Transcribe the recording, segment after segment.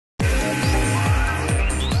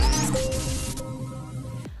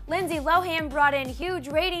Lindsay Lohan brought in huge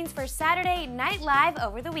ratings for Saturday Night Live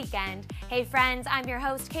over the weekend. Hey friends, I'm your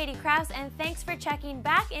host Katie Krause, and thanks for checking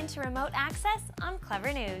back into Remote Access on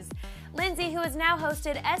Clever News. Lindsay, who has now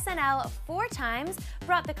hosted SNL 4 times,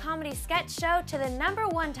 brought the comedy sketch show to the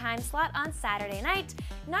 #1 time slot on Saturday night.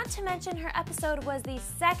 Not to mention her episode was the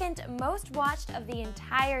 2nd most watched of the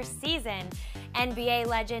entire season. NBA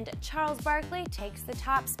legend Charles Barkley takes the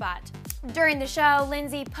top spot. During the show,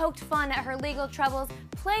 Lindsay poked fun at her legal troubles,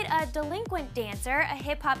 played a delinquent dancer, a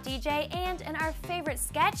hip-hop DJ, and in our favorite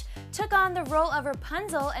sketch, took on the role of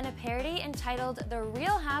Rapunzel in a parody entitled The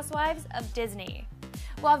Real Housewives of Disney.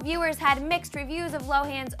 While viewers had mixed reviews of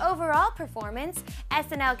Lohan's overall performance,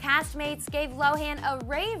 SNL castmates gave Lohan a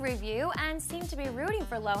rave review and seemed to be rooting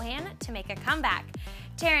for Lohan to make a comeback.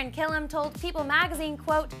 Taran Killam told People magazine,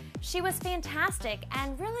 quote, "She was fantastic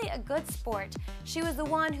and really a good sport. She was the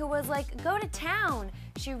one who was like, go to town.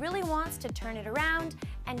 She really wants to turn it around,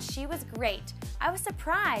 and she was great. I was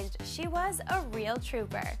surprised. She was a real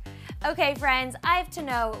trooper." Okay friends, I have to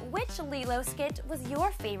know, which Lilo skit was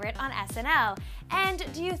your favorite on SNL?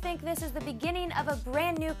 And do you think this is the beginning of a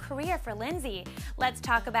brand new career for Lindsay? Let's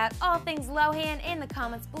talk about all things Lohan in the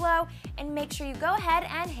comments below, and make sure you go ahead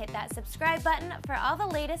and hit that subscribe button for all the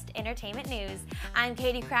latest entertainment news. I'm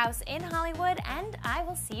Katie Krause in Hollywood, and I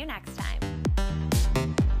will see you next time.